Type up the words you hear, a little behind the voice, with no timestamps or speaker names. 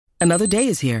Another day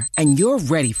is here, and you're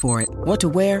ready for it. What to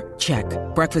wear? Check.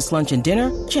 Breakfast, lunch, and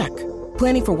dinner? Check.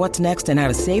 Planning for what's next and how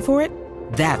to save for it?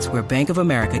 That's where Bank of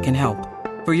America can help.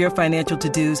 For your financial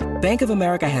to-dos, Bank of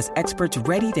America has experts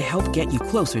ready to help get you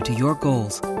closer to your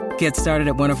goals. Get started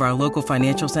at one of our local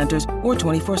financial centers or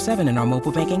 24/7 in our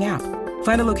mobile banking app.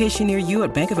 Find a location near you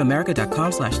at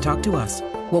bankofamerica.com/talktous.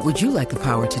 What would you like the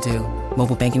power to do?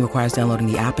 Mobile banking requires downloading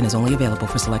the app and is only available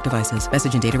for select devices.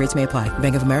 Message and data rates may apply.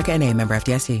 Bank of America N.A., member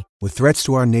FDIC. With threats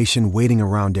to our nation waiting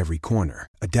around every corner,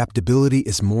 adaptability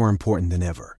is more important than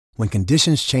ever. When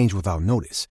conditions change without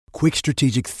notice, quick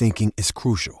strategic thinking is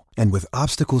crucial. And with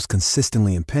obstacles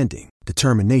consistently impending,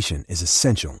 determination is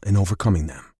essential in overcoming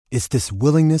them. It's this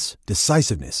willingness,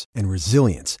 decisiveness, and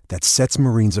resilience that sets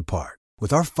Marines apart.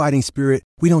 With our fighting spirit,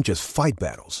 we don't just fight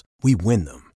battles, we win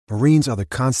them. Marines are the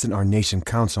constant our nation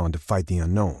counts on to fight the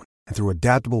unknown. And through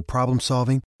adaptable problem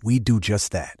solving, we do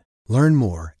just that. Learn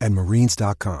more at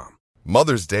marines.com.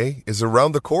 Mother's Day is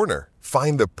around the corner.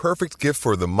 Find the perfect gift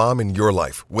for the mom in your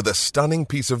life with a stunning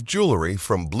piece of jewelry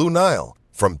from Blue Nile.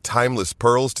 From timeless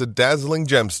pearls to dazzling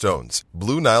gemstones,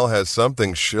 Blue Nile has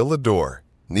something she'll adore.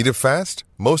 Need it fast?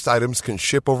 Most items can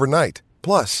ship overnight.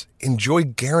 Plus, enjoy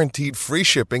guaranteed free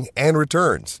shipping and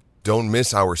returns. Don't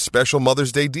miss our special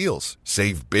Mother's Day deals.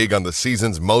 Save big on the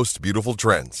season's most beautiful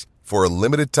trends. For a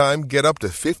limited time, get up to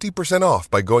 50% off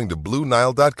by going to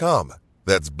BlueNile.com.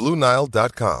 That's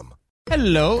BlueNile.com.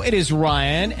 Hello, it is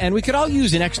Ryan, and we could all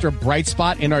use an extra bright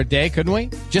spot in our day, couldn't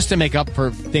we? Just to make up for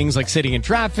things like sitting in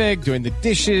traffic, doing the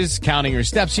dishes, counting your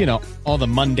steps, all the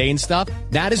mundane stuff.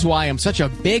 That is why I'm such a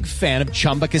big fan of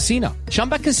Chumba Casino.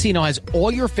 Chumba Casino has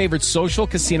all your favorite social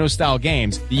casino-style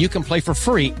games that you can play for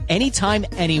free anytime,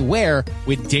 anywhere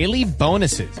with daily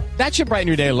bonuses. That should brighten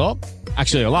your day a little.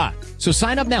 Actually, a lot. So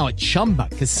sign up now at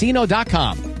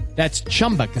ChumbaCasino.com. That's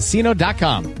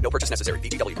ChumbaCasino.com. No purchase necessary.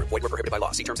 VGW Group. Void where prohibited by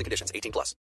law. See terms and conditions.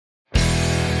 18+.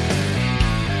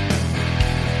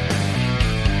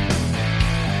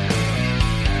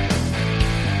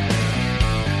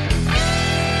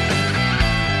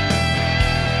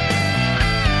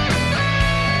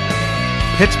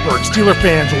 Pittsburgh Steelers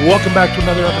fans, welcome back to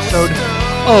another episode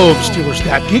of Steelers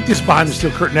Stat Geek. This behind the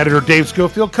steel curtain editor Dave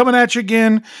Schofield coming at you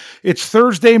again. It's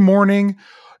Thursday morning.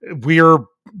 We're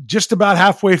just about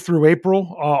halfway through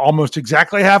April, almost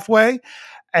exactly halfway.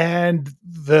 And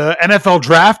the NFL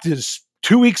draft is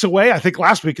 2 weeks away. I think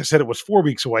last week I said it was 4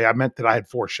 weeks away. I meant that I had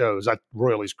 4 shows. I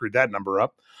royally screwed that number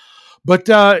up. But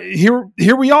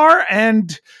here we are.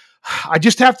 And I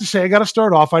just have to say, I got to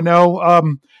start off. I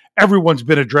know everyone's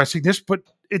been addressing this, but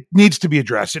it needs to be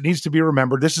addressed. It needs to be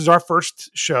remembered. This is our first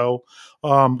show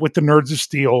with the Nerds of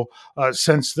Steel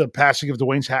since the passing of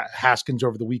Dwayne Haskins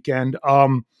over the weekend.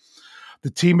 The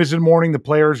team is in mourning. The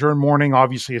players are in mourning.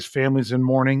 Obviously, his family's in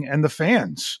mourning, and the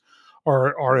fans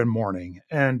are in mourning.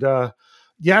 And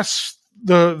yes,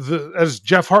 the as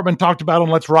Jeff Hartman talked about on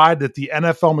Let's Ride, that the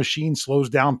NFL machine slows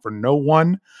down for no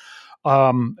one,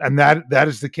 and that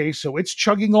is the case. So it's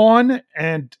chugging on.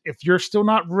 And if you're still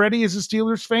not ready as a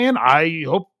Steelers fan, I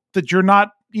hope that you're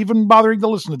not even bothering to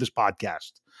listen to this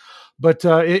podcast. But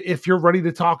if you're ready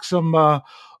to talk some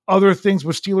other things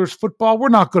with Steelers football, we're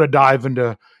not going to dive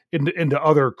into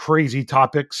other crazy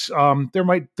topics. I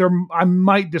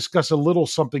might discuss a little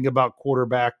something about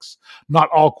quarterbacks, not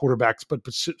all quarterbacks, but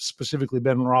specifically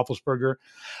Ben Roethlisberger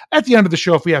at the end of the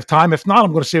show if we have time. If not,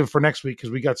 I'm going to save it for next week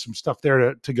because we got some stuff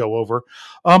there to go over.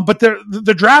 But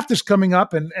the draft is coming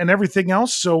up and everything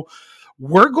else. So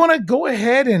we're going to go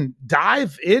ahead and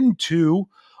dive into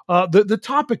the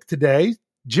topic today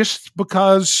just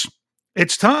because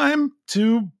it's time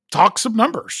to talk some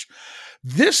numbers.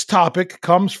 This topic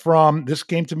this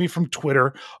came to me from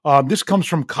Twitter. This comes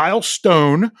from Kyle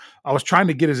Stone. I was trying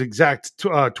to get his exact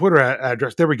Twitter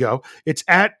address. There we go. It's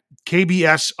at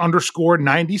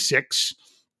KBS_96.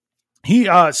 He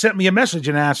sent me a message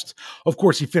and asked, of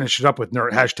course, he finished it up with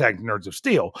hashtag Nerds of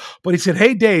Steel. But he said,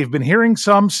 hey, Dave, been hearing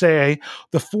some say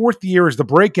the fourth year is the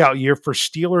breakout year for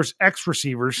Steelers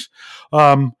ex-receivers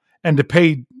and to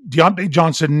pay Deontay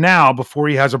Johnson now before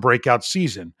he has a breakout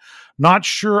season. Not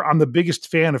sure I'm the biggest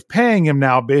fan of paying him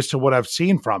now based on what I've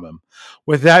seen from him.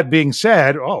 With that being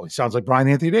said, he sounds like Brian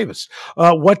Anthony Davis.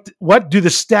 What do the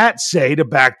stats say to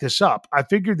back this up? I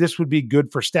figured this would be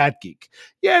good for Stat Geek.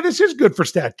 Yeah, this is good for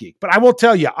Stat Geek. But I will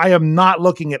tell you, I am not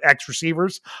looking at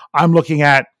ex-receivers. I'm looking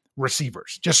at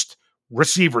receivers, just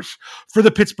receivers for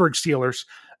the Pittsburgh Steelers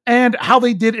and how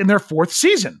they did in their fourth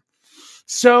season.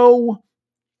 So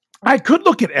I could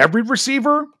look at every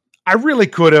receiver. I really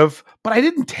could have, but I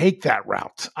didn't take that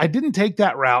route.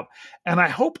 And I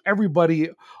hope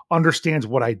everybody understands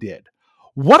what I did.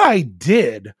 What I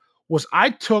did was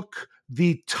I took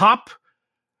the top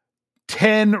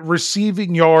 10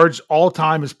 receiving yards all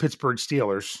time as Pittsburgh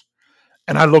Steelers,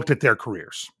 and I looked at their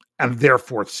careers and their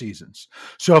fourth seasons.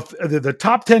 So if the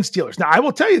top 10 Steelers. Now, I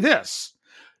will tell you this.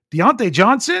 Deontay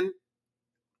Johnson,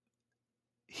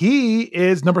 he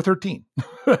is number 13.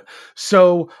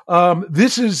 So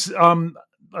this is from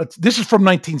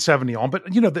 1970 on, but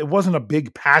it wasn't a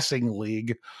big passing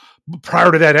league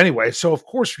prior to that anyway. So of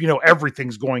course,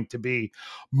 everything's going to be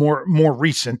more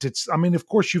recent. Of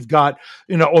course you've got,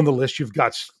 on the list, you've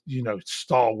got,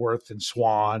 Stallworth and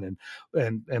Swan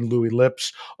and Louis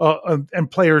Lips and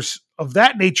players of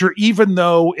that nature, even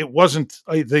though it wasn't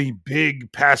the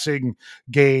big passing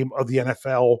game of the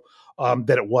NFL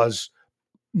that it was,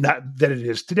 not that it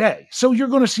is today. So you're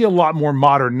going to see a lot more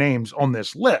modern names on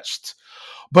this list.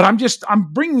 But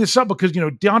I'm bringing this up because,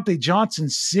 Deontay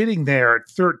Johnson's sitting there at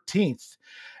 13th,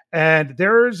 and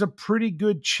there is a pretty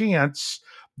good chance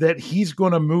that he's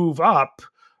going to move up.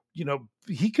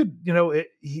 He could,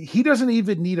 he doesn't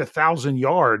even need 1,000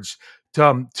 yards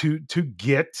to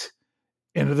get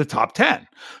into the top 10.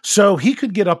 So he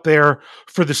could get up there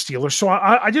for the Steelers. So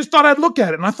I just thought I'd look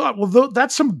at it, and I thought, well,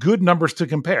 that's some good numbers to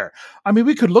compare.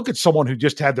 We could look at someone who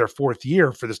just had their fourth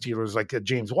year for the Steelers, like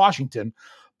James Washington,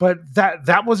 but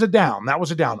that was a down. That was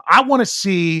a down. I want to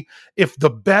see if the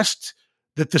best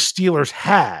that the Steelers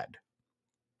had,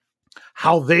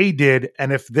 how they did,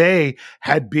 and if they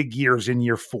had big years in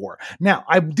year 4. Now,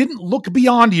 I didn't look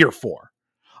beyond year 4.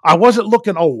 I wasn't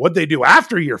looking, what'd they do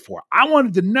after year 4? I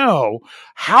wanted to know,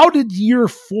 how did year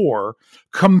 4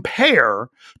 compare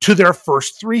to their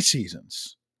first 3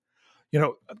 seasons?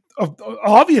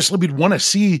 Obviously we'd want to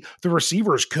see the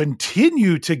receivers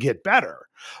continue to get better.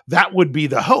 That would be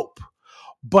the hope.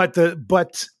 But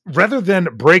rather than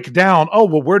break down,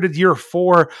 where did year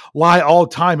 4 lie all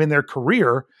time in their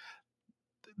career?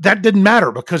 That didn't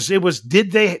matter, because it was,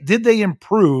 did they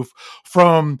improve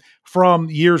from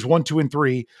years 1, 2, and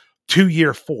 3 to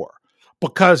year 4?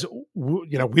 Because we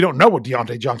don't know what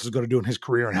Deontay Johnson is going to do in his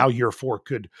career and how year 4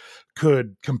 could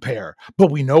compare, but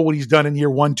we know what he's done in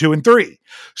year 1, 2, and 3.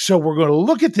 So we're going to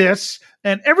look at this,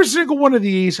 and every single one of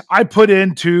these I put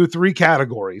into 3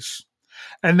 categories,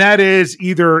 and that is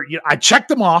either I checked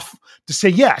them off to say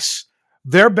yes,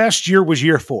 their best year was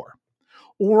year 4.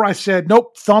 Or I said,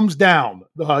 nope, thumbs down.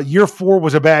 Year 4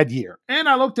 was a bad year. And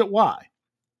I looked at why.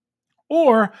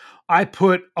 Or I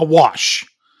put a wash,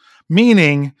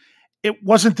 meaning it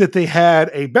wasn't that they had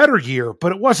a better year,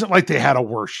 but it wasn't like they had a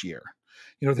worse year.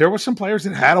 There were some players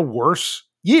that had a worse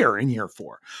year in year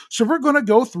 4. So we're going to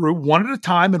go through one at a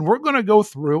time, and we're going to go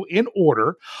through in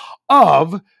order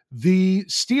of the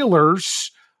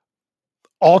Steelers'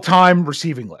 all-time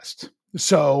receiving list.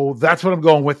 So that's what I'm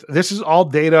going with. This is all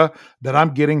data that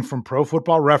I'm getting from Pro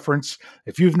Football Reference.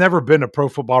 If you've never been to Pro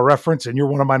Football Reference and you're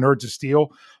one of my nerds of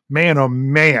steel, man, oh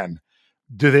man,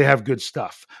 do they have good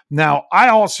stuff. Now, I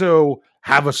also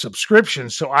have a subscription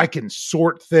so I can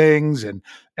sort things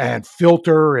and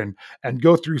filter and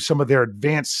go through some of their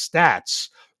advanced stats.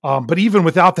 But even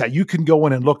without that, you can go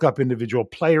in and look up individual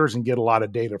players and get a lot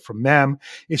of data from them.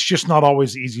 It's just not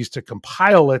always the easiest to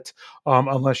compile it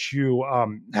unless you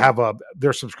have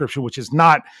their subscription, which is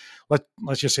not,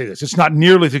 let's just say this, it's not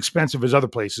nearly as expensive as other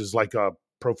places like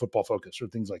Pro Football Focus or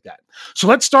things like that. So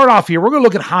let's start off here. We're going to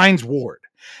look at Hines Ward.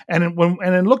 And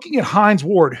in looking at Hines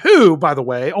Ward, who, by the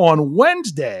way, on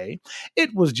Wednesday, it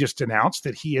was just announced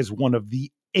that he is one of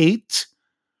the 8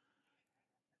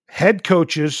 head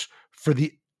coaches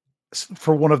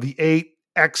for one of the 8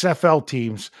 XFL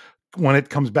teams when it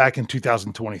comes back in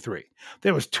 2023.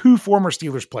 There was 2 former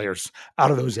Steelers players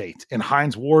out of those 8, and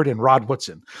Hines Ward and Rod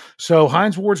Woodson. So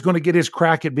Hines Ward's going to get his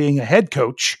crack at being a head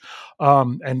coach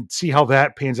and see how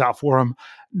that pans out for him.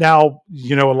 Now,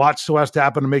 a lot still has to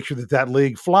happen to make sure that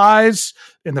league flies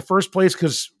in the first place,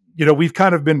 because, we've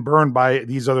kind of been burned by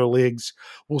these other leagues.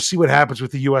 We'll see what happens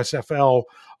with the USFL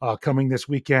coming this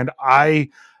weekend. I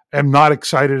am not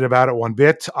excited about it one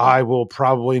bit. I will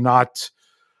probably not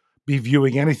be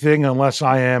viewing anything unless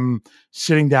I am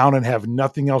sitting down and have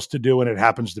nothing else to do and it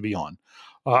happens to be on.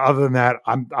 Other than that,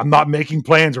 I'm not making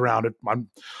plans around it.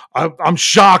 I'm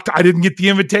shocked I didn't get the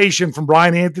invitation from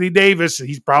Brian Anthony Davis.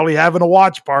 He's probably having a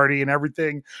watch party and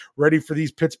everything ready for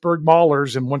these Pittsburgh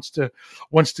Maulers and wants to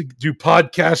do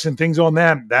podcasts and things on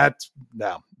them.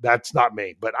 That's not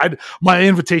me. But my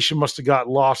invitation must have got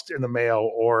lost in the mail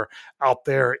or out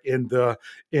there in the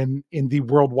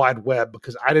World Wide Web,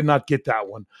 because I did not get that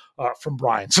one from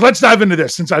Brian. So let's dive into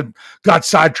this. Since I got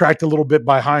sidetracked a little bit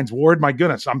by Hines Ward, my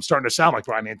goodness, I'm starting to sound like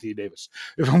Brian Anthony Davis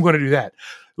if I'm going to do that.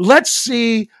 Let's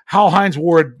see how Hines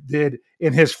Ward did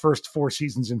in his first 4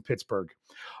 seasons in Pittsburgh.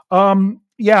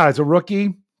 As a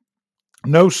rookie,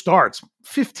 no starts,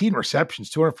 15 receptions,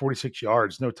 246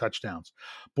 yards, no touchdowns.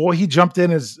 Boy, he jumped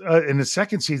in his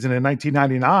second season in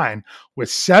 1999 with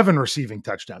 7 receiving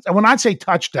touchdowns. And when I say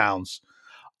touchdowns,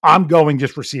 I'm going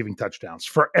just receiving touchdowns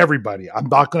for everybody. I'm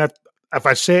not going to if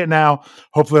I say it now,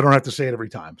 hopefully I don't have to say it every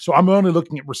time. So I'm only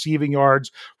looking at receiving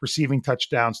yards, receiving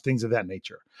touchdowns, things of that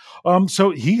nature.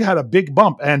 So he had a big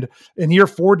bump. And in year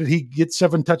 4, did he get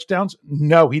 7 touchdowns?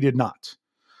 No, he did not.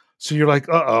 So you're like,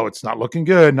 it's not looking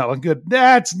good, not looking good.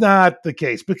 That's not the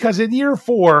case, because in year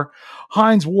 4,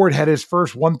 Hines Ward had his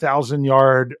first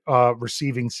 1,000-yard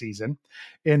receiving season.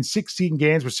 In 16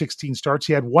 games with 16 starts,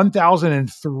 he had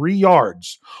 1,003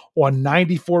 yards on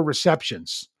 94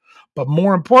 receptions. But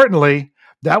more importantly,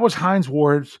 that was Hines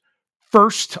Ward's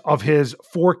first of his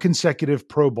 4 consecutive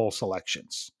Pro Bowl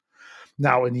selections.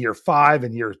 Now, in year 5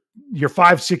 and year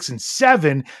 5, 6, and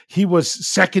 7, he was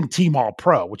second team All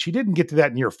Pro, which he didn't get to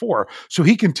that in year 4. So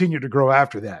he continued to grow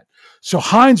after that. So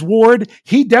Hines Ward,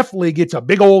 he definitely gets a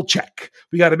big old check.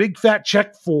 We got a big fat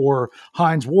check for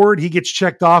Hines Ward. He gets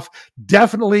checked off.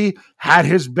 Definitely had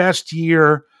his best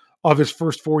year of his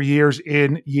first 4 years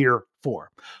in year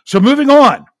 4. So moving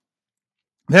on.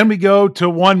 Then we go to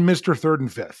one Mr. Third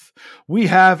and Fifth. We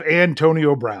have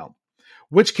Antonio Brown.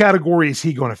 Which category is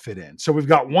he going to fit in? So we've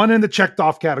got one in the checked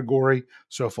off category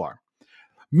so far.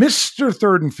 Mr.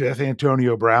 Third and Fifth,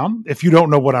 Antonio Brown. If you don't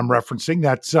know what I'm referencing,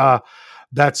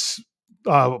 that's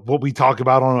what we talk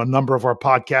about on a number of our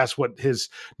podcasts, what his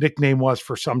nickname was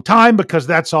for some time, because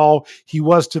that's all he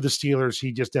was to the Steelers.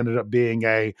 He just ended up being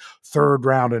a 3rd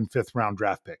round and 5th round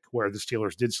draft pick, where the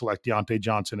Steelers did select Deontay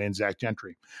Johnson and Zach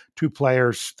Gentry, 2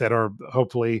 players that are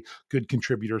hopefully good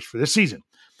contributors for this season.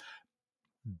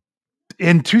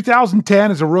 In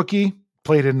 2010, as a rookie,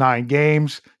 played in 9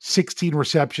 games, 16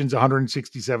 receptions,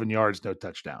 167 yards, no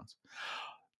touchdowns.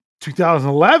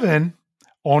 2011,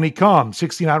 on he comes,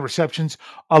 69 receptions,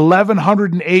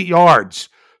 1,108 yards,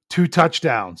 2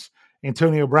 touchdowns.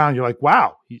 Antonio Brown, you're like,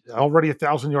 wow, already a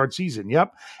 1,000-yard season.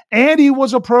 Yep. And he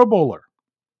was a Pro Bowler.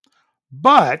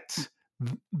 But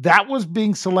that was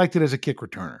being selected as a kick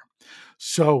returner.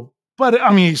 So, but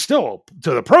I mean, he's still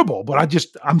to the Pro Bowl, but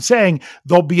I'm saying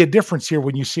there'll be a difference here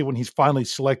when you see when he's finally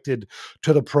selected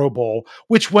to the Pro Bowl.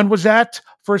 Which one was that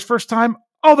for his first time?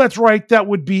 Oh, that's right. That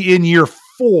would be in year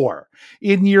 4.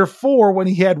 In year 4, when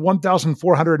he had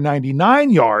 1,499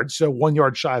 yards, so 1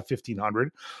 yard shy of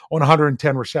 1,500 on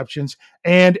 110 receptions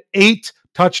and 8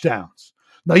 touchdowns.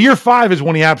 Now, year 5 is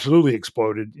when he absolutely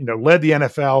exploded, led the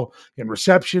NFL in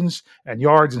receptions and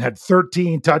yards and had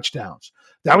 13 touchdowns.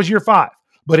 That was year 5.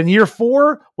 But in year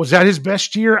 4, was that his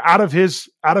best year out of his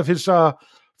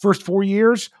first 4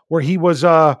 years, where he was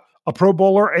a Pro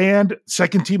Bowler and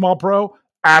second team All Pro?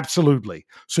 Absolutely.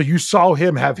 So you saw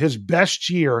him have his best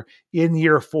year in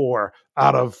year 4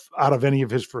 out of any of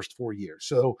his first 4 years.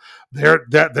 So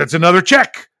that's another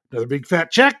check, another big fat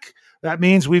check. That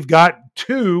means we've got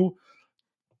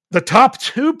the top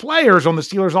 2 players on the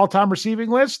Steelers all-time receiving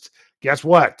list. Guess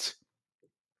what?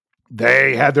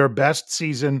 They had their best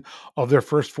season of their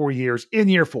first 4 years in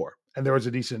year 4. And there was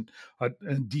a decent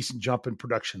jump in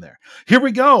production there. Here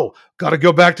we go. Got to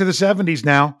go back to the 70s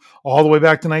now, all the way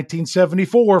back to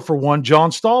 1974 for one John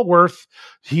Stallworth.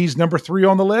 He's number 3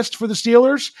 on the list for the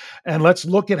Steelers. And let's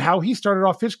look at how he started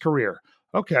off his career.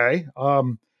 Okay.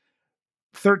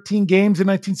 13 games in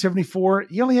 1974.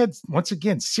 He only had, once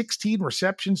again, 16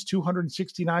 receptions,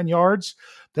 269 yards.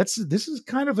 This is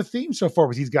kind of a theme so far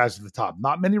with these guys at the top.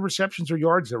 Not many receptions or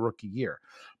yards their rookie year.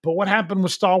 But what happened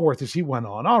with Stallworth as he went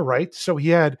on? All right, so he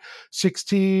had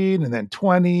 16 and then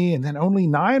 20 and then only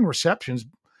 9 receptions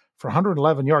for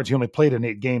 111 yards. He only played in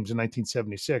 8 games in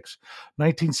 1976.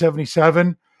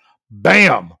 1977,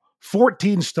 bam,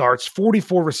 14 starts,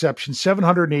 44 receptions,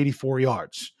 784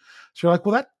 yards. So you're like,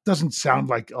 well, that doesn't sound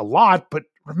like a lot, but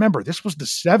remember, this was the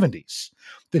 70s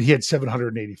that he had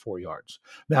 784 yards.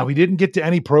 Now, he didn't get to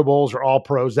any Pro Bowls or All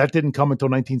Pros. That didn't come until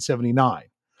 1979.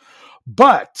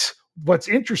 But what's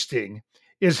interesting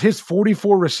is his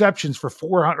 44 receptions for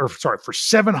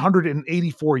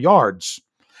 784 yards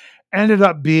ended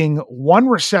up being 1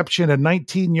 reception and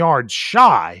 19 yards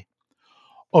shy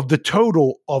of the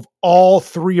total of all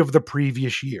 3 of the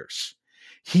previous years.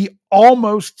 He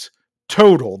almost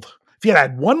totaled. If he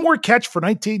had 1 more catch for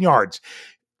 19 yards,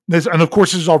 and of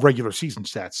course, this is all regular season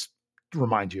stats, to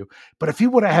remind you, but if he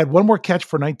would have had 1 more catch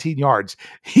for 19 yards,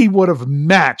 he would have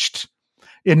matched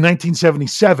in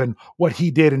 1977 what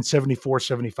he did in 74,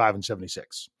 75, and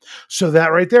 76. So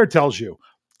that right there tells you,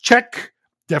 check,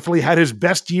 definitely had his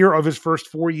best year of his first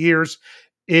 4 years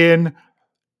in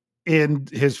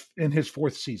his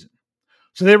 4th season.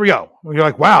 So there we go. You're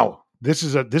like, wow, this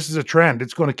is a trend.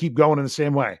 It's going to keep going in the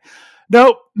same way.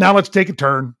 Nope. Now let's take a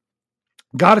turn.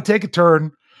 Got to take a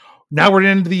turn. Now we're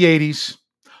into the 80s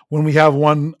when we have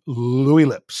one Louis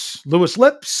Lips.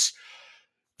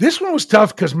 This one was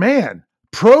tough because, man,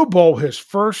 Pro Bowl his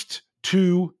first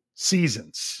two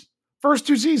seasons.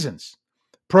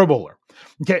 Pro Bowler.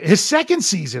 Okay, his second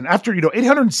season, after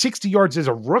 860 yards as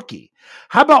a rookie.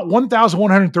 How about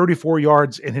 1,134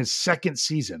 yards in his second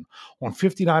season on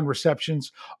 59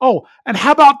 receptions? Oh, and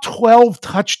how about 12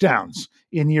 touchdowns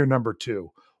in year number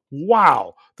 2?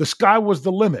 Wow, the sky was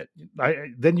the limit.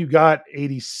 Then you got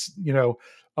 80.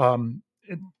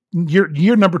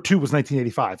 Year number 2 was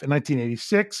 1985. In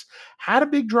 1986, had a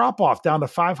big drop off down to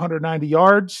 590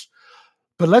 yards.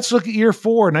 But let's look at year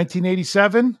 4,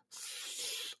 1987.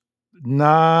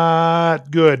 Not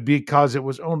good because it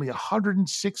was only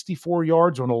 164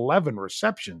 yards on 11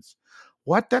 receptions.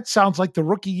 What? That sounds like the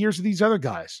rookie years of these other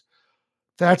guys.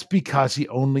 That's because he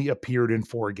only appeared in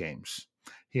 4 games.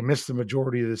 He missed the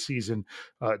majority of the season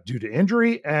due to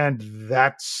injury, and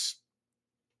that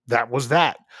was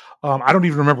that. I don't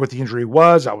even remember what the injury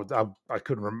was. I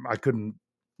couldn't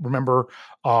remember,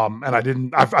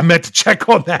 and I meant to check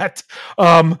on that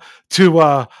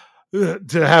to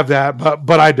have that,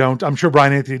 but I don't. I'm sure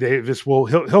Brian Anthony Davis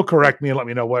he'll correct me and let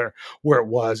me know where it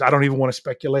was. I don't even want to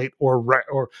speculate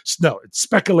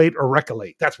speculate or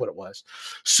recollect. That's what it was.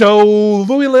 So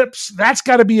Louis Lips, that's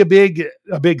got to be a big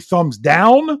thumbs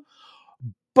down.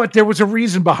 But there was a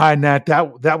reason behind that.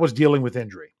 That was dealing with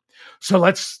injury. So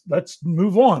let's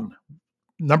move on.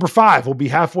 Number 5, we'll be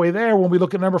halfway there when we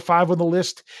look at number 5 on the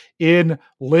list in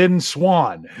Lynn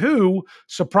Swann, who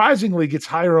surprisingly gets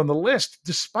higher on the list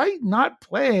despite not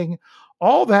playing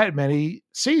all that many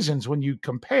seasons when you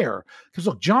compare. Because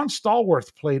look, John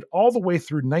Stallworth played all the way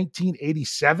through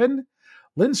 1987.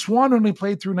 Lynn Swann only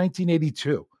played through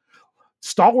 1982.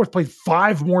 Stallworth played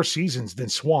 5 more seasons than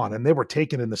Swann, and they were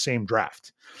taken in the same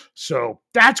draft. So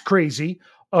that's crazy.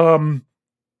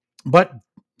 But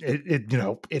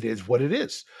it is what it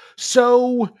is.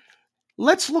 So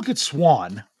let's look at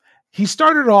Swann. He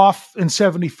started off in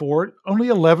 74, only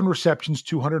 11 receptions,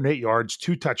 208 yards,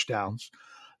 2 touchdowns.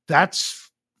 That's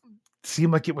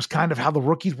seemed like it was kind of how the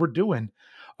rookies were doing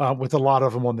with a lot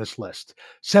of them on this list.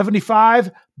 75,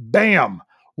 bam,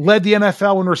 led the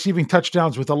NFL in receiving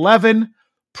touchdowns with 11,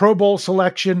 Pro Bowl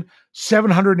selection,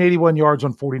 781 yards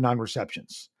on 49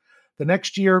 receptions. The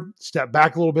next year, stepped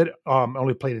back a little bit,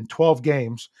 only played in 12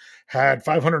 games, had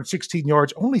 516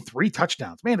 yards, only 3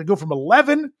 touchdowns. Man, to go from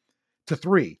 11 to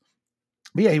 3.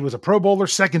 But yeah, he was a Pro Bowler,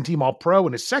 second team All-Pro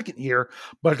in his second year,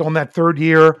 but on that third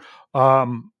year, a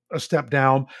step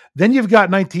down. Then you've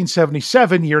got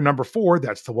 1977, year number 4.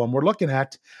 That's the one we're looking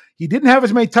at. He didn't have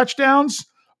as many touchdowns,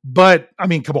 but, I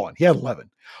mean, come on, he had 11.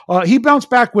 He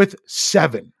bounced back with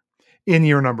 7 in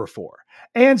year number 4.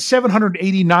 And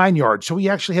 789 yards. So he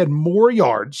actually had more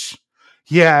yards.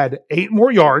 He had 8 more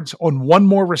yards on 1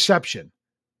 more reception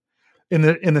in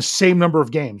the same number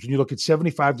of games. When you look at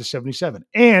 75 to 77.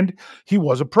 And he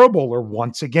was a Pro Bowler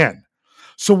once again.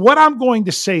 So what I'm going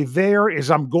to say there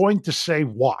is I'm going to say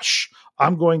wash.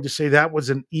 I'm going to say that was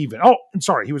an even. Oh, I'm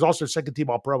sorry. He was also second team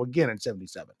All-Pro again in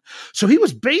 77. So he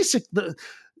was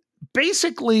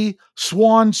basically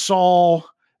Swann saw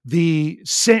the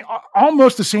same,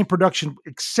 almost the same production,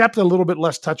 except a little bit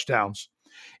less touchdowns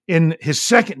in his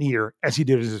second year as he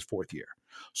did in his 4th year.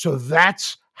 So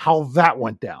that's how that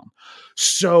went down.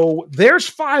 So there's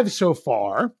 5 so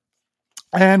far,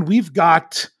 and we've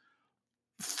got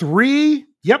 3.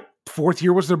 Yep. 4th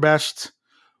year was their best.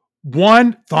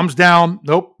 1 thumbs down.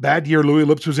 Nope. Bad year. Louis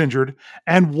Lips was injured.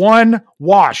 And 1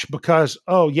 wash because,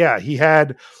 he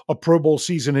had a Pro Bowl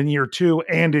season in year 2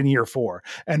 and in year 4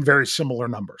 and very similar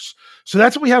numbers. So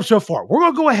that's what we have so far. We're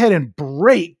going to go ahead and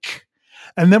break,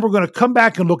 and then we're going to come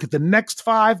back and look at the next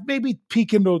 5, maybe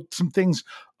peek into some things,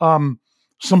 some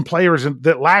players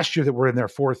that last year that were in their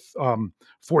fourth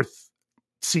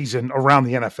season around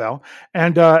the NFL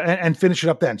and finish it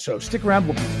up then. So stick around.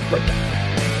 We'll be right back.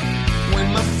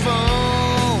 When my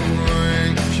phone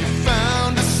rang, she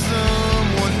found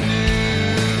someone new.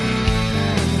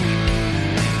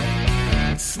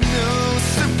 It's no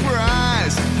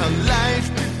surprise how life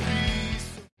could be.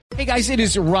 Hey guys, it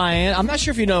is Ryan. I'm not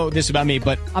sure if you know this about me,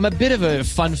 but I'm a bit of a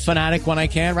fun fanatic when I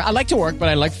can. I like to work, but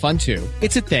I like fun too.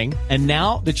 It's a thing. And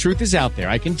now the truth is out there.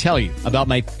 I can tell you about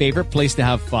my favorite place to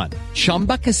have fun.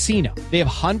 Chumba Casino. They have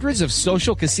hundreds of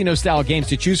social casino style games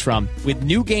to choose from with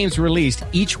new games released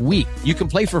each week. You can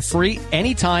play for free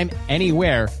anytime,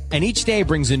 anywhere. And each day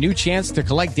brings a new chance to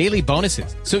collect daily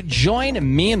bonuses. So join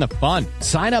me in the fun.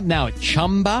 Sign up now at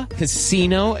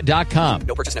ChumbaCasino.com.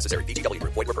 No purchase necessary. BTW.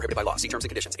 Void where prohibited by law. See terms and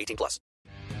conditions. 18+. Stone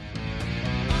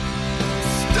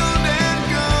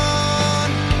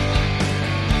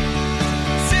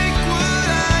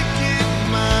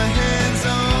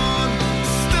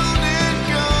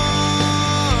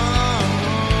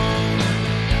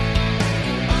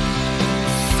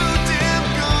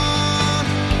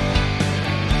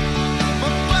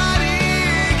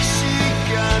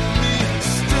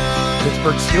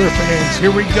Pittsburgh Steelers fans.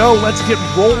 Here we go. Let's get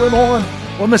rolling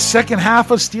on the second half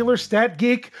of Steelers Stat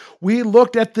Geek. We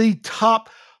looked at the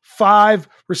top 5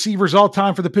 receivers all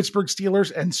time for the Pittsburgh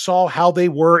Steelers and saw how they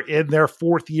were in their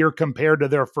 4th year compared to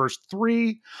their first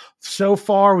 3. So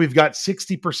far, we've got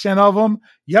 60% of them.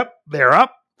 Yep, they're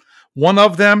up. One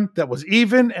of them that was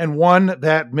even and one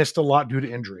that missed a lot due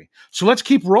to injury. So let's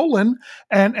keep rolling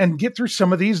and get through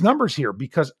some of these numbers here,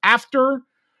 because after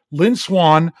Lynn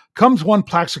Swann comes one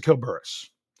Plaxico Burress.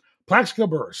 Plaxico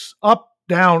Burress, up,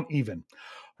 down, even.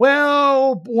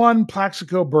 Well, one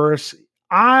Plaxico Burress,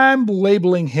 I'm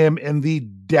labeling him in the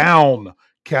down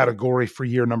category for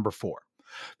year number 4.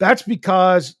 That's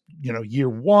because, year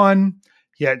 1,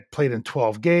 he had played in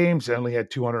 12 games, and only had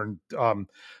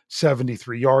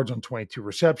 273 yards on 22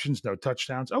 receptions, no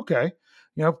touchdowns. Okay.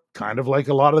 Kind of like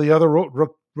a lot of the other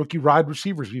rookie wide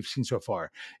receivers we've seen so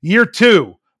far. Year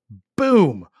 2,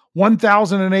 boom,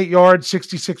 1,008 yards,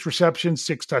 66 receptions,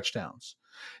 6 touchdowns.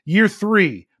 Year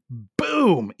 3,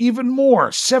 boom, even more,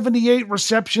 78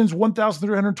 receptions,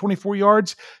 1,324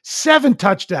 yards, 7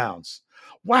 touchdowns.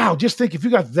 Wow, just think if you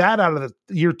got that out of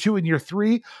the year 2 and year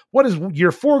 3, what is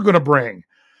year 4 going to bring?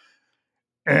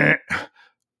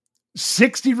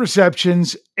 60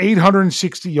 receptions,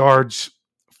 860 yards,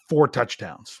 4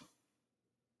 touchdowns.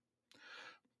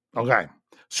 Okay,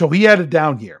 so he had a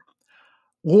down year.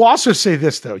 We'll also say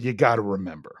this, though, you got to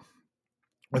remember,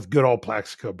 with good old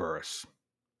Plaxico Burress.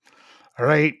 All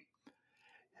right,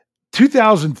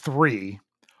 2003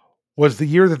 was the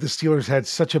year that the Steelers had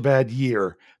such a bad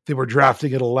year, they were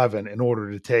drafting at 11 in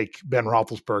order to take Ben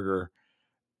Roethlisberger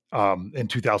in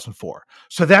 2004.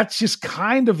 So that's just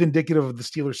kind of indicative of the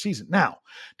Steelers season. Now,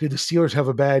 did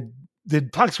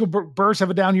Plaxico Burress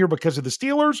have a down year because of the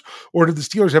Steelers, or did the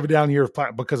Steelers have a down year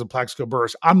because of Plaxico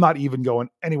Burress? I'm not even going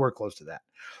anywhere close to that.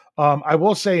 I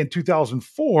will say in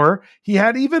 2004, he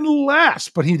had even less,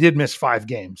 but he did miss 5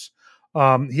 games.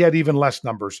 He had even less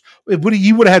numbers.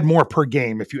 He would have had more per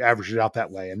game if you averaged it out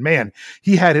that way. And man,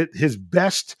 he had his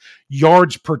best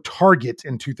yards per target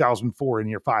in 2004 in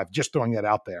year 5, just throwing that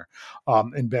out there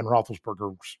in Ben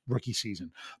Roethlisberger's rookie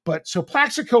season. But so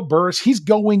Plaxico Burress, he's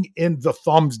going in the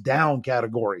thumbs down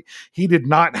category. He did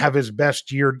not have his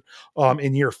best year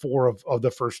in year 4 of the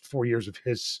first 4 years of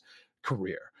his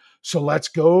career. So let's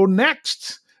go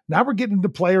next. Now we're getting into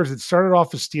players that started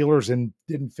off as Steelers and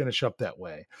didn't finish up that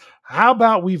way. How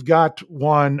about we've got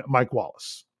one Mike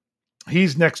Wallace?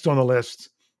 He's next on the list.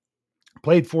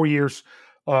 Played 4 years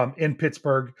in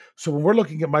Pittsburgh. So when we're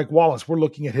looking at Mike Wallace, we're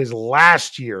looking at his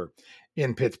last year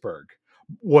in Pittsburgh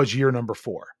was year number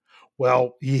 4.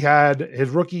 Well, he had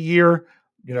his rookie year,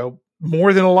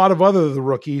 more than a lot of other the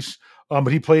rookies, but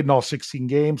he played in all 16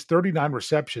 games, 39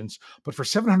 receptions, but for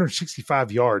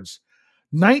 765 yards,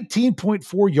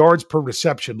 19.4 yards per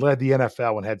reception, led the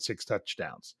NFL and had 6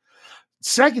 touchdowns.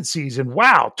 Second season,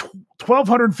 wow,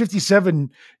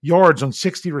 1,257 yards on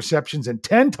 60 receptions and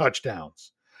 10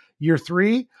 touchdowns. Year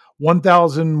 3,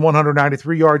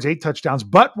 1,193 yards, 8 touchdowns,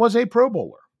 but was a Pro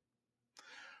Bowler.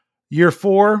 Year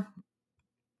 4,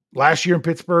 last year in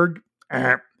Pittsburgh,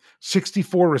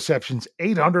 64 receptions,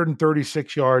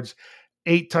 836 yards,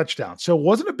 8 touchdowns. So it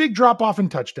wasn't a big drop-off in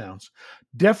touchdowns.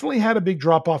 Definitely had a big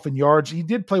drop-off in yards. He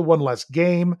did play one less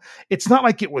game. It's not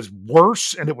like it was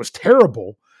worse and it was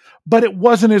terrible, but it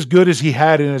wasn't as good as he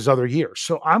had in his other years.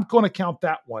 So I'm going to count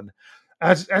that one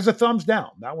as a thumbs down.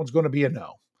 That one's going to be a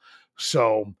no.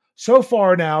 So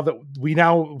far now that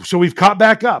we've caught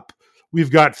back up.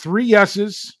 We've got 3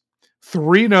 yeses,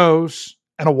 3 nos,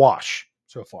 and a wash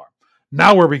so far.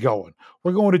 Now where are we going?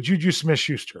 We're going to Juju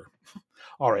Smith-Schuster.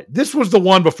 All right, this was the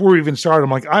one before we even started.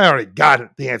 I'm like, I already got it,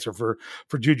 the answer for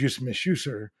Juju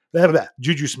Smith-Schuster.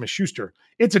 Juju Smith-Schuster.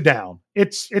 It's a down.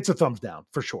 It's a thumbs down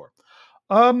for sure.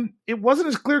 It wasn't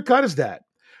as clear cut as that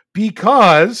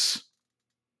because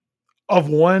of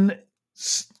one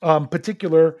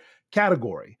particular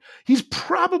category. He's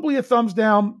probably a thumbs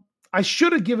down. I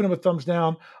should have given him a thumbs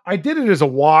down. I did it as a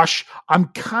wash. I'm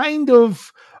kind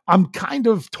of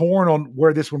torn on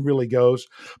where this one really goes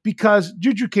because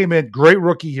Juju came in, great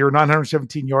rookie year,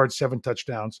 917 yards, 7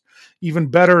 touchdowns. Even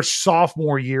better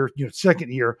sophomore year,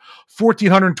 second year,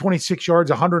 1,426 yards,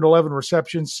 111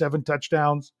 receptions, 7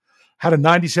 touchdowns. Had a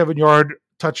 97-yard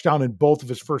touchdown in both of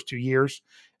his first 2 years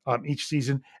each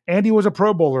season. And he was a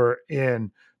Pro Bowler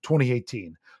in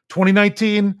 2018.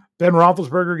 2019, Ben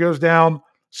Roethlisberger goes down.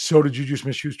 So did Juju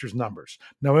Smith-Schuster's numbers.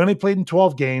 Now, he only played in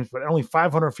 12 games, but only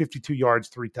 552 yards,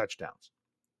 3 touchdowns.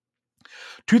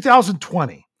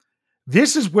 2020,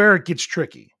 this is where it gets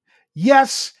tricky.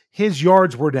 Yes, his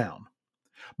yards were down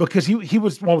because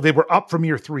they were up from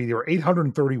year 3. They were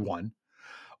 831.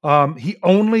 He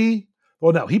only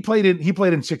Well, no, he played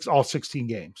in all 16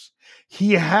 games.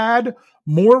 He had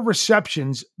more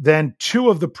receptions than 2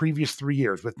 of the previous 3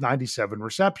 years with 97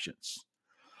 receptions.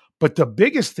 But the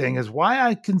biggest thing is why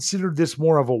I considered this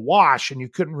more of a wash, and you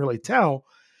couldn't really tell,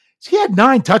 is he had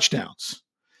 9 touchdowns.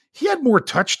 He had more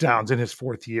touchdowns in his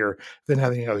 4th year than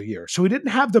any other year. So he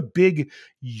didn't have the big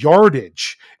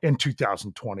yardage in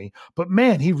 2020. But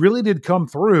man, he really did come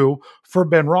through for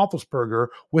Ben Roethlisberger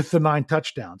with the 9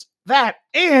 touchdowns. That,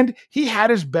 and he had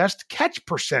his best catch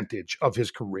percentage of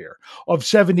his career of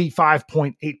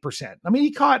 75.8%. I mean,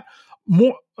 he caught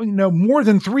more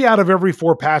than 3 out of every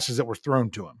 4 passes that were thrown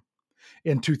to him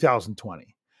in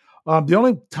 2020. The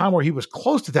only time where he was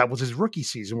close to that was his rookie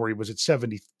season, where he was at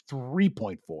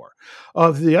 73.4.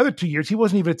 Of the other 2 years, he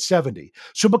wasn't even at 70.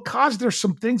 So because there's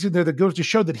some things in there that goes to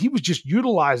show that he was just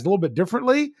utilized a little bit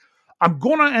differently, I'm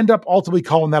going to end up ultimately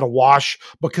calling that a wash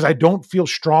because I don't feel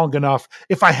strong enough.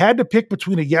 If I had to pick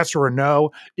between a yes or a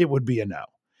no, it would be a no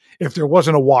if there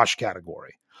wasn't a wash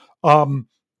category.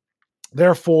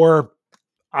 Therefore,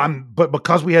 but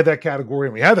because we had that category,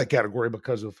 and we had that category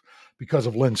because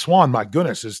of Lynn Swann, my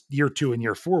goodness, is year 2 and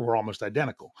year 4 were almost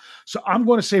identical. So I'm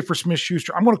going to say for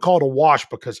Smith-Schuster, I'm going to call it a wash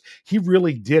because he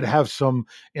really did have some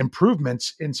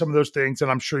improvements in some of those things.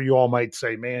 And I'm sure you all might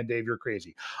say, man, Dave, you're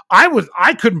crazy.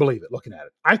 I couldn't believe it looking at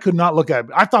it. I could not look at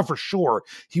it. I thought for sure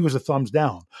he was a thumbs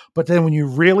down. But then when you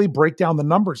really break down the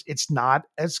numbers, it's not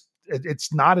as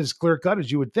clear cut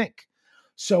as you would think.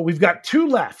 So we've got 2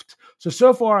 left.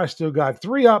 So far, I still got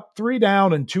 3 up, 3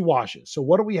 down, and 2 washes. So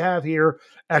what do we have here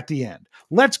at the end?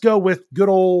 Let's go with good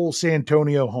old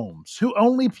Santonio Holmes, who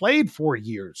only played 4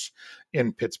 years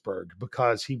in Pittsburgh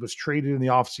because he was traded in the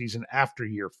offseason after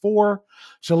year 4.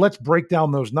 So let's break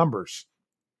down those numbers.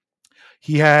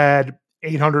 He had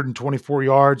 824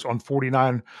 yards on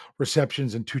 49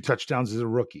 receptions and 2 touchdowns as a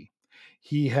rookie.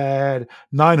 He had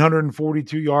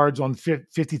 942 yards on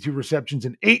 52 receptions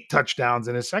and 8 touchdowns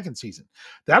in his second season.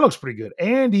 That looks pretty good.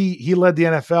 And he led the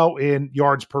NFL in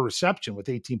yards per reception with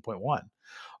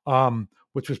 18.1,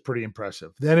 which was pretty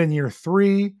impressive. Then in year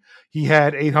 3, he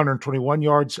had 821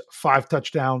 yards, 5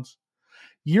 touchdowns.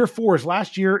 Year 4 is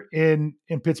last year in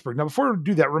Pittsburgh. Now, before we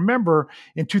do that, remember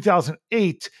in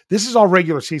 2008, this is all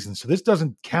regular season. So this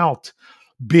doesn't count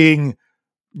being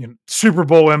Super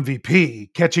Bowl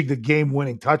MVP, catching the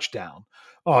game-winning touchdown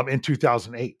in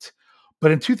 2008.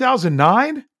 But in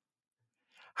 2009,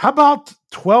 how about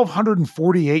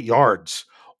 1,248 yards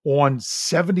on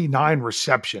 79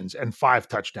 receptions and 5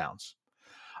 touchdowns?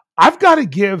 I've got to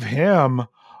give him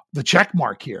the check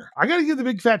mark here. I got to give the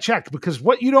big fat check because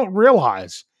what you don't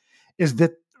realize is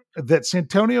that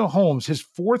Santonio Holmes, his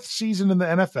 4th season in the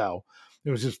NFL,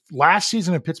 it was his last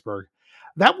season in Pittsburgh,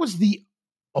 that was the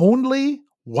only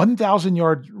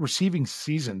 1,000-yard receiving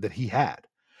season that he had.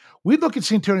 We look at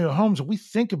Santonio Holmes and we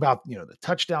think about, the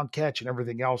touchdown catch and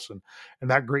everything else and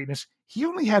that greatness. He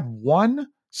only had 1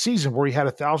 season where he had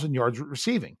 1,000 yards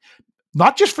receiving,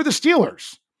 not just for the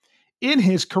Steelers, in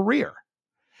his career.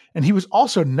 And he was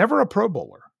also never a Pro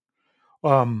Bowler.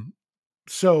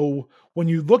 So when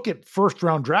you look at first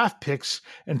round draft picks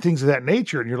and things of that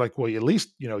nature, and you're like, well, at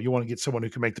least, you want to get someone who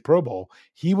can make the Pro Bowl.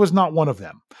 He was not one of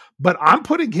them, but I'm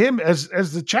putting him as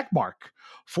the check mark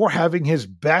for having his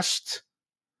best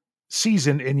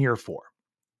season in year 4.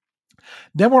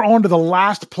 Then we're on to the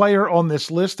last player on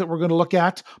this list that we're going to look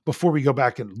at before we go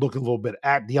back and look a little bit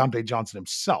at Deontay Johnson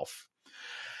himself.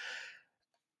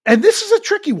 And this is a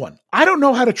tricky one. I don't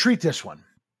know how to treat this one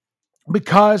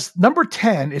because number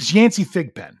 10 is Yancey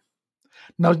Thigpen.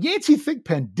 Now, Yancey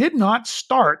Thigpen did not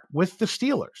start with the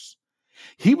Steelers.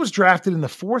 He was drafted in the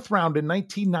 4th round in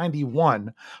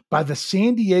 1991 by the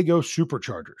San Diego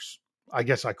Superchargers. I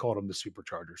guess I called them the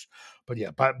Superchargers, but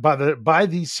yeah, by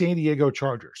the San Diego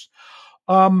Chargers.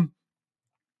 I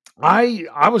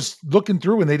was looking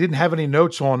through and they didn't have any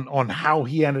notes on how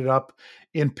he ended up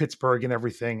in Pittsburgh and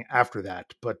everything after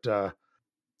that. But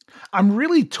I'm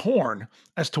really torn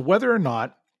as to whether or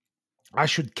not I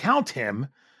should count him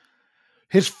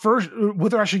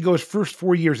whether I should go his first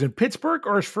 4 years in Pittsburgh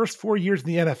or his first 4 years in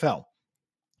the NFL.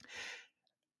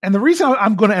 And the reason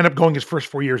I'm going to end up going his first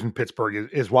 4 years in Pittsburgh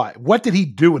is why. What did he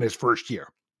do in his first year?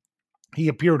 He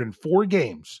appeared in 4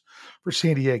 games for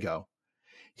San Diego.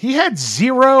 He had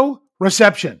 0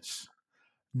 receptions.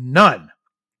 None.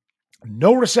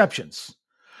 No receptions.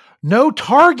 No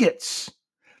targets.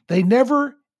 They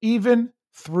never even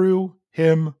threw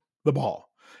him the ball.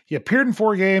 He appeared in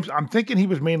 4 games. I'm thinking he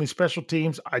was mainly special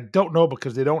teams. I don't know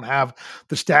because they don't have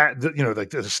the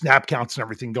the snap counts and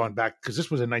everything going back because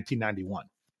this was in 1991.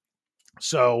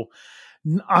 So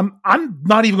I'm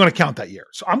not even going to count that year.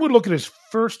 So I'm going to look at his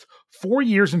first 4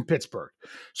 years in Pittsburgh.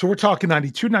 So we're talking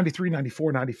 92, 93,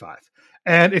 94, 95.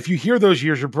 And if you hear those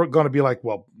years, you're going to be like,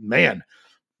 well, man,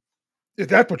 if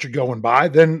that's what you're going by,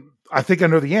 then I think I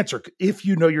know the answer if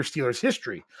you know your Steelers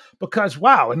history. Because,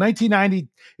 wow, in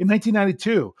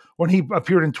 1992, when he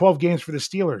appeared in 12 games for the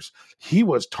Steelers, he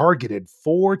was targeted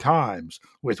 4 times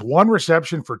with 1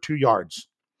 reception for 2 yards.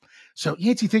 So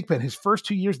Yancey Thigpen, his first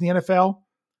 2 years in the NFL,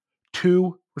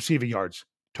 2 receiving yards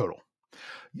total.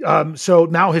 So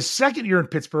now his second year in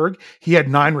Pittsburgh, he had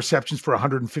 9 receptions for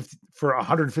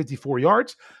 154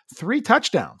 yards, 3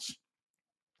 touchdowns.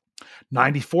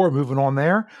 94, moving on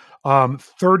there,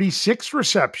 36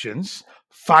 receptions,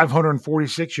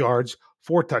 546 yards,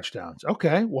 4 touchdowns.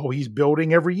 Okay, well, he's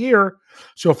building every year.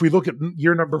 So if we look at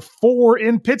year number 4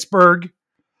 in Pittsburgh,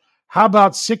 how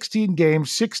about 16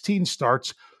 games, 16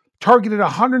 starts, targeted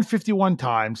 151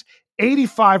 times,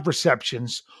 85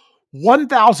 receptions,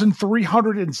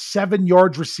 1,307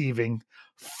 yards receiving,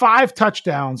 5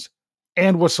 touchdowns,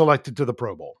 and was selected to the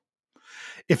Pro Bowl.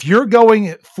 If you're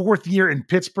going 4th year in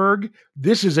Pittsburgh,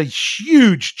 this is a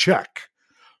huge check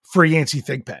for Yancey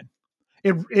Thigpen.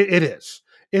 It is.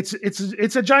 It's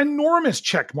a ginormous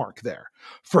check mark there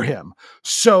for him.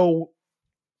 So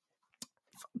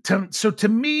to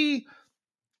me,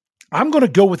 I'm going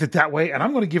to go with it that way, and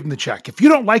I'm going to give him the check. If you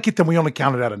don't like it, then we only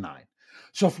count it out of 9.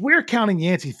 So if we're counting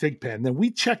Yancey Thigpen, then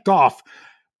we checked off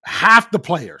half the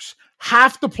players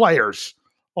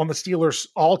on the Steelers'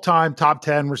 all-time top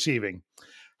 10 receiving.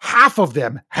 Half of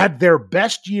them had their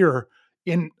best year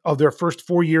of their first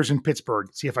 4 years in Pittsburgh.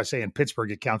 See, if I say in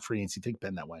Pittsburgh, it counts for Yancey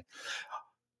Thigpen that way,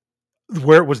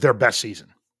 where it was their best season.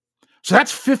 So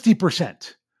that's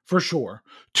 50% for sure.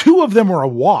 2 of them were a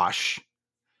wash,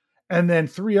 and then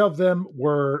 3 of them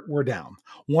were down.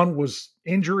 1 was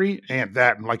injury, and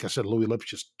like I said, Louis Lips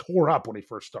just tore up when he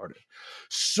first started.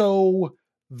 So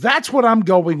that's what I'm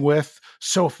going with.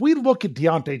 So if we look at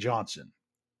Deontay Johnson,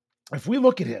 if we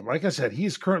look at him, like I said,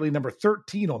 he's currently number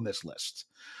 13 on this list.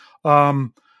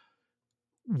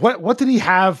 What did he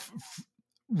have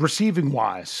receiving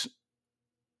wise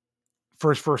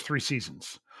for his first 3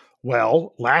 seasons?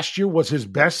 Well, last year was his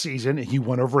best season. He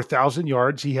went over 1,000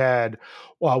 yards. He had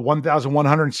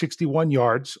 1,161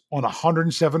 yards on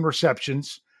 107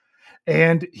 receptions,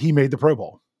 and he made the Pro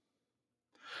Bowl.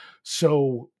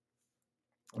 So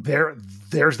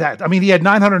there's that. I mean, he had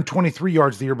 923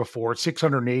 yards the year before,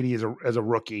 680 as a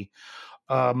rookie.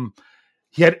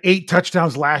 He had 8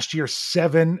 touchdowns last year,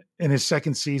 7 in his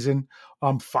second season,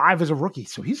 5 as a rookie.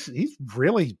 So he's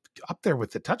really up there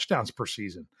with the touchdowns per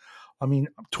season. I mean,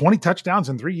 20 touchdowns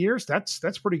in 3 years, that's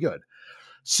pretty good.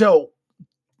 So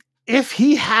if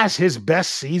he has his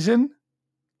best season,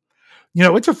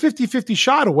 it's a 50-50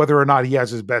 shot of whether or not he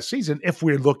has his best season if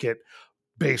we look at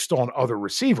based on other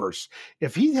receivers.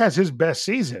 If he has his best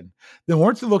season, then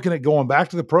we're looking at going back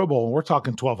to the Pro Bowl and we're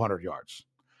talking 1,200 yards.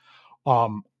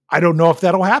 I don't know if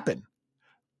that'll happen.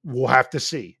 We'll have to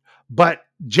see. But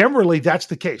generally that's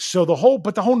the case. So the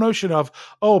whole notion of,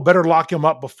 better lock him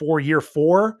up before year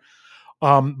 4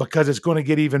 because it's going to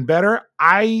get even better.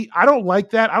 I don't like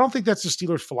that. I don't think that's the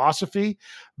Steelers' philosophy.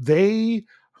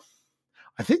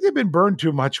 I think they've been burned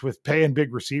too much with paying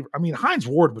big receiver. I mean, Hines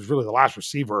Ward was really the last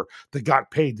receiver that got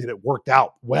paid that it worked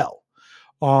out well.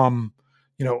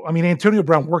 Antonio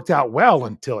Brown worked out well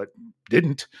until it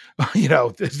didn't,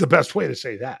 is the best way to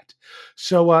say that.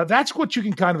 So that's what you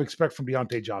can kind of expect from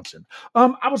Deontay Johnson.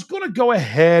 I was going to go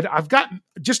ahead. I've got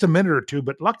just a minute or two,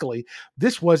 but luckily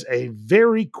this was a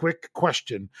very quick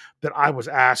question that I was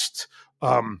asked.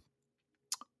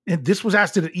 And this was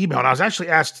asked in an email, and I was actually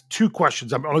asked 2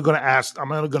 questions. I'm only going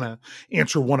to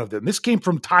answer one of them. This came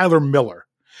from Tyler Miller.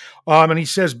 And he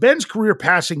says, Ben's career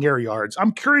passing air yards.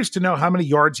 I'm curious to know how many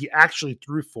yards he actually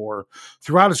threw for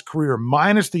throughout his career,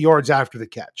 minus the yards after the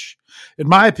catch. In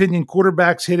my opinion,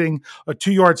 quarterbacks hitting a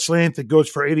 2-yard slant that goes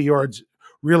for 80 yards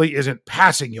really isn't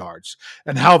passing yards,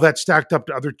 and how that stacked up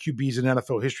to other QBs in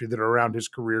NFL history that are around his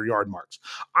career yard marks.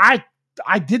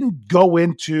 I didn't go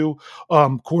into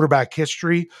quarterback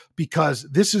history because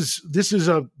this is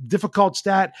a difficult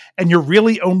stat, and you're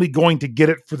really only going to get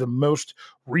it for the most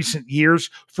recent years.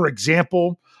 For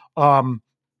example,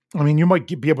 you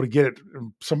might be able to get it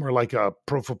somewhere like a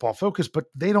Pro Football Focus, but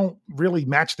they don't really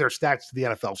match their stats to the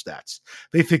NFL stats.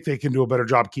 They think they can do a better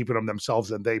job keeping them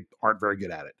themselves, and they aren't very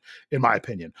good at it, in my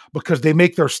opinion, because they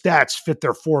make their stats fit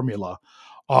their formula,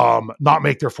 not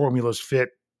make their formulas fit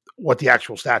what the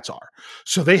actual stats are.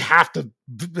 So they have to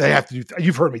do,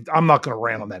 you've heard me. I'm not going to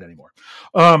rant on that anymore.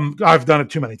 I've done it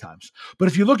too many times, but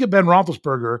if you look at Ben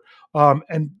Roethlisberger,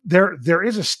 and there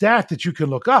is a stat that you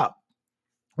can look up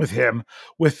with him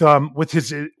with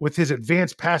his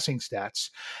advanced passing stats,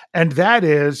 and that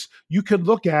is you could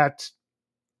look at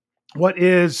what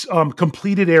is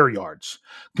completed air yards.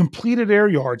 Completed air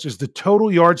yards is the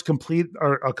total yards complete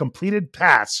or a completed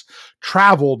pass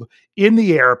traveled in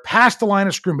the air past the line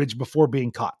of scrimmage before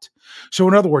being caught. So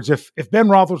in other words, if Ben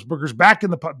Roethlisberger's back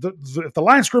in if the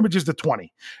line of scrimmage is the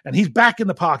 20 and he's back in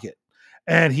the pocket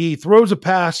and he throws a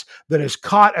pass that is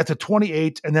caught at the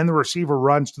 28 and then the receiver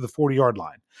runs to the 40-yard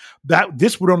line,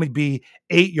 this would only be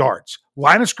 8 yards.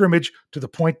 Line of scrimmage to the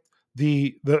point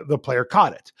the player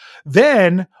caught it.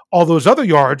 Then all those other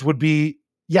yards would be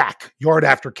yard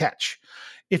after catch.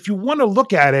 If you want to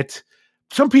look at it,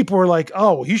 some people are like,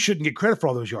 oh, you shouldn't get credit for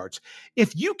all those yards.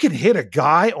 If you can hit a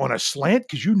guy on a slant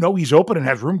because you know he's open and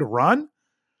has room to run,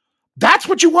 that's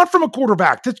what you want from a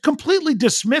quarterback. To completely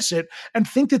dismiss it and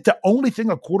think that the only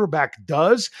thing a quarterback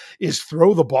does is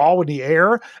throw the ball in the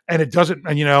air and it doesn't,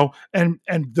 and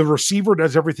the receiver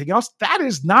does everything else. That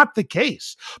is not the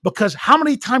case, because how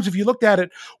many times have you looked at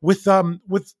it with a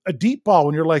deep ball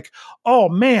and you're like, oh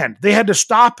man, they had to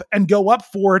stop and go up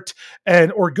for it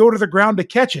or go to the ground to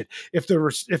catch it. If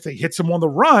they hit him on the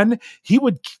run, he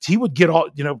would get all,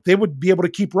 they would be able to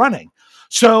keep running.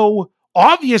 So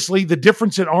obviously, the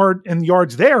difference in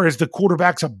yards there is the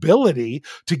quarterback's ability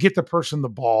to get the person the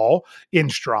ball in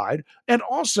stride. And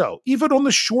also, even on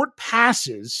the short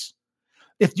passes,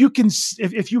 if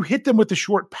you hit them with the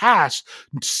short pass,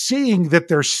 seeing that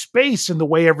there's space in the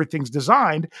way everything's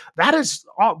designed,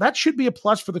 that should be a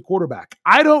plus for the quarterback.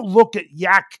 I don't look at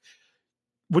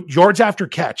yards after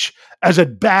catch as a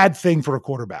bad thing for a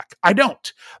quarterback. I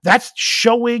don't. That's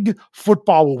showing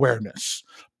football awareness.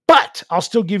 But I'll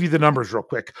still give you the numbers real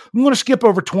quick. I'm going to skip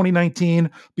over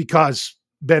 2019 because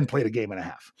Ben played a game and a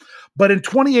half. But in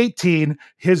 2018,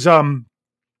 his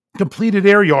completed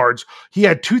air yards, he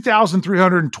had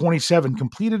 2,327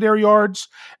 completed air yards,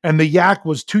 and the yak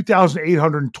was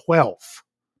 2,812.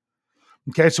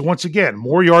 Okay, so once again,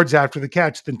 more yards after the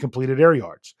catch than completed air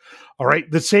yards. All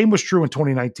right, the same was true in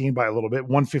 2019 by a little bit,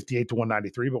 158 to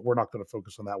 193, but we're not going to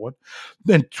focus on that one.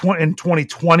 Then in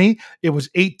 2020, it was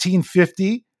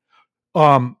 1,850.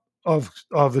 Of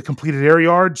the completed air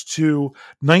yards to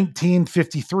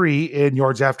 1953 in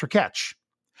yards after catch.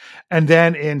 And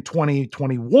then in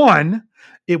 2021,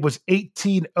 it was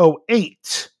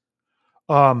 1808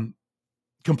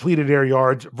 completed air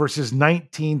yards versus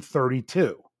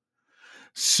 1932.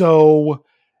 So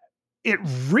it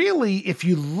really, if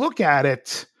you look at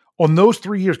it on those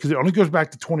 3 years, because it only goes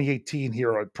back to 2018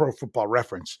 here on Pro Football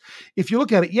Reference. If you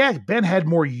look at it, Ben had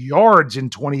more yards in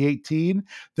 2018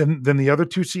 than the other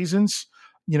two seasons,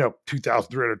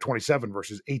 2,327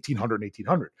 versus 1,800 and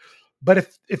 1,800. But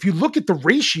if you look at the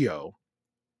ratio,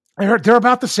 they're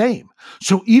about the same.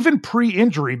 So even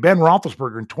pre-injury, Ben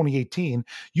Roethlisberger in 2018,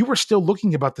 you were still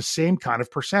looking about the same kind of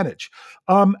percentage.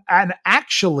 And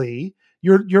actually,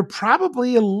 you're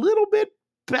probably a little bit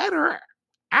better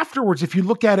afterwards if you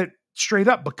look at it straight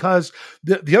up, because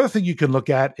the other thing you can look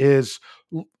at is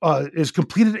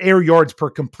completed air yards per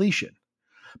completion.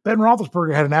 Ben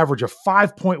Roethlisberger had an average of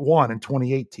 5.1 in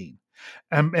 2018.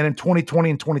 And in 2020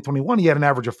 and 2021, he had an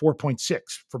average of 4.6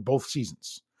 for both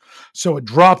seasons. So it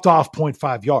dropped off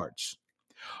 0.5 yards.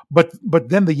 But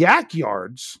then the yak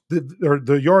yards,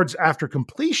 the yards after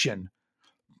completion,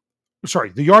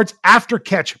 the yards after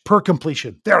catch per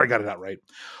completion. There, I got it out right.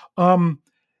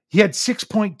 He had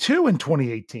 6.2 in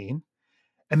 2018,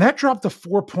 and that dropped to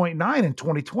 4.9 in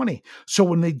 2020. So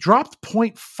when they dropped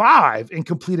 0.5 in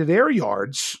completed air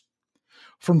yards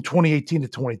from 2018 to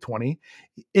 2020,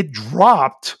 it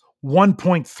dropped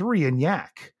 1.3 in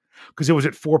yak because it was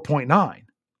at 4.9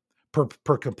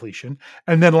 per completion.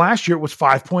 And then last year it was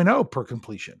 5.0 per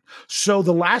completion. So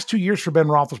the last 2 years for Ben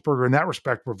Roethlisberger in that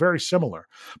respect were very similar,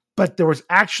 but there was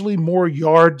actually more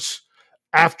yards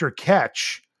after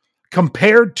catch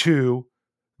compared to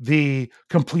the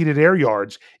completed air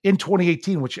yards in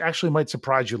 2018, which actually might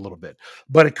surprise you a little bit,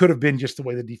 but it could have been just the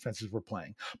way the defenses were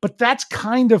playing. But that's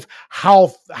kind of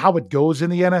how it goes in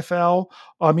the NFL.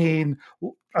 I mean,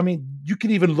 you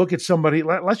can even look at somebody,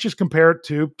 let's just compare it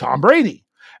to Tom Brady,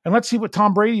 and let's see what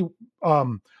Tom Brady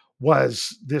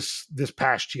was this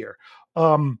past year.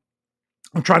 I'm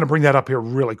trying to bring that up here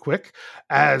really quick.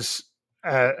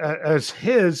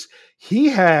 He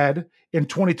had in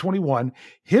 2021,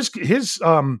 his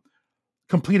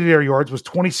completed air yards was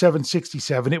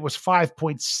 2767. It was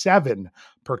 5.7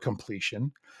 per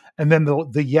completion. And then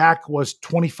the yak was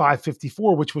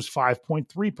 2554, which was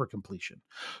 5.3 per completion.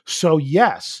 So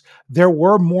yes, there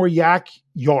were more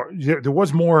there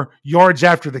was more yards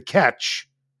after the catch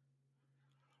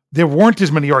there weren't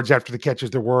as many yards after the catch as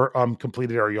there were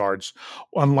completed air yards,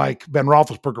 unlike Ben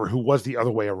Roethlisberger, who was the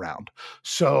other way around.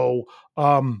 So,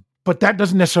 but that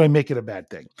doesn't necessarily make it a bad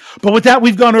thing. But with that,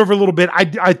 we've gone over a little bit.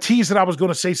 I teased that I was going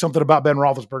to say something about Ben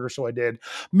Roethlisberger, so I did.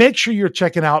 Make sure you're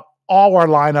checking out all our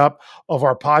lineup of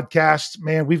our podcasts.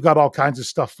 Man, we've got all kinds of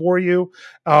stuff for you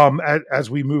as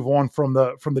we move on from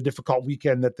the difficult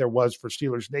weekend that there was for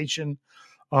Steelers Nation.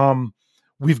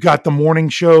 We've got the morning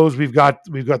shows. We've got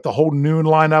the whole noon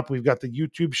lineup. We've got the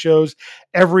YouTube shows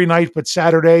every night but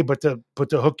Saturday. But to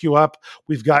hook you up,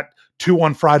 we've got 2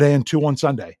 on Friday and 2 on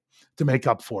Sunday to make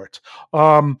up for it.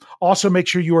 Also, make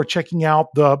sure you are checking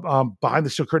out the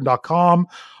BehindTheSteelCurtain.com,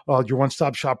 your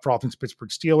one-stop shop for all things Pittsburgh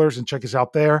Steelers, and check us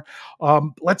out there.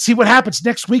 Let's see what happens.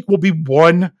 Next week will be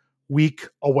 1 week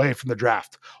away from the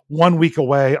draft. 1 week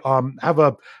away. Have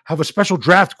a special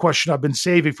draft question I've been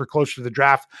saving for closer to the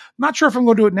draft. Not sure if I'm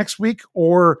going to do it next week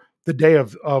or the day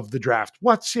of the draft.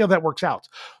 Let's see how that works out.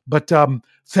 But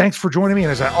thanks for joining me.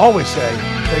 And as I always say,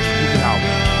 thanks for keeping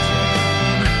out.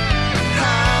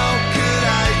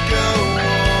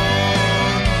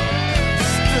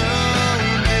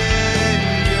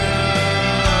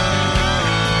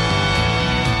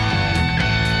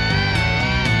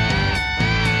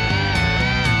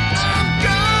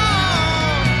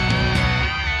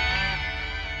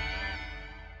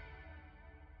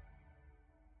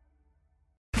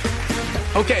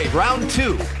 Okay, round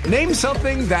 2. Name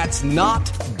something that's not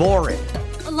boring.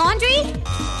 A laundry?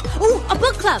 Ooh, a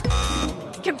book club.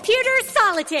 Computer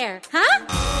solitaire, huh?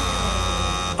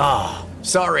 Ah,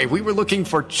 sorry, we were looking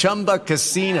for Chumba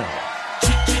Casino.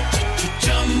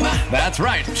 That's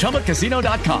right,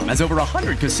 ChumbaCasino.com has over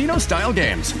 100 casino-style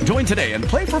games. Join today and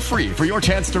play for free for your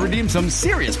chance to redeem some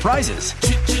serious prizes.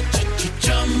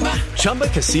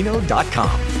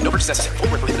 ChumbaCasino.com. No purchase necessary. Void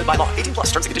where prohibited by law. 18 plus.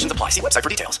 Terms and conditions apply. See website for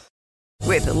details.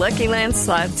 With the Lucky Land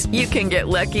Slots, you can get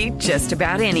lucky just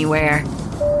about anywhere.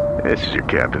 This is your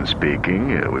captain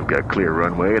speaking. We've got clear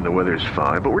runway and the weather's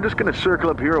fine, but we're just going to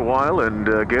circle up here a while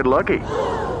and get lucky.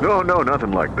 No,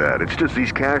 nothing like that. It's just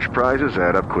these cash prizes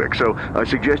add up quick. So I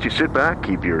suggest you sit back,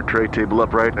 keep your tray table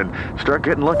upright, and start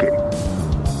getting lucky.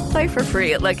 Play for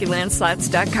free at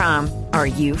LuckyLandSlots.com. Are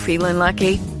you feeling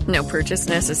lucky? No purchase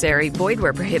necessary. Void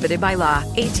where prohibited by law.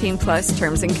 18 plus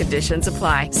terms and conditions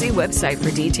apply. See website for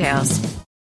details.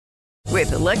 With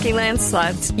the Lucky Land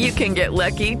Slots, you can get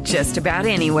lucky just about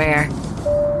anywhere.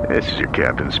 This is your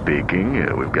captain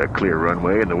speaking. We've got clear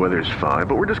runway and the weather's fine,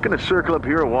 but we're just going to circle up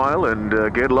here a while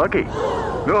and get lucky.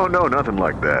 No, nothing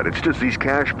like that. It's just these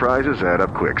cash prizes add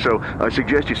up quick. So I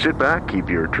suggest you sit back, keep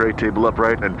your tray table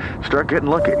upright, and start getting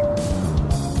lucky.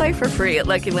 Play for free at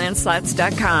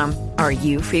LuckyLandSlots.com. Are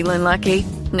you feeling lucky?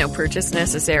 No purchase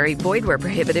necessary. Void where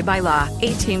prohibited by law.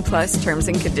 18 plus terms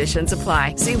and conditions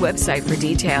apply. See website for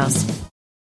details.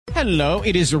 Hello,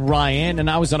 it is Ryan, and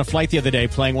I was on a flight the other day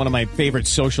playing one of my favorite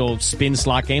social spin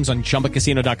slot games on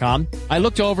ChumbaCasino.com. I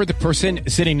looked over at the person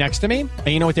sitting next to me, and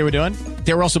you know what they were doing?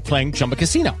 They were also playing Chumba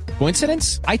Casino.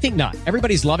 Coincidence? I think not.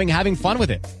 Everybody's loving having fun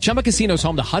with it. Chumba Casino is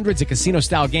home to hundreds of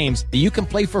casino-style games that you can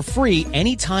play for free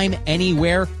anytime,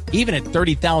 anywhere, even at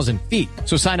 30,000 feet.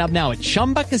 So sign up now at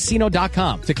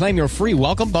ChumbaCasino.com to claim your free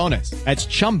welcome bonus. That's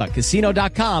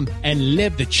ChumbaCasino.com and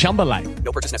live the Chumba life.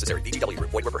 No purchase necessary. BTSC.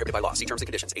 Void where prohibited by law. See terms and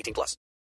conditions. 18 plus.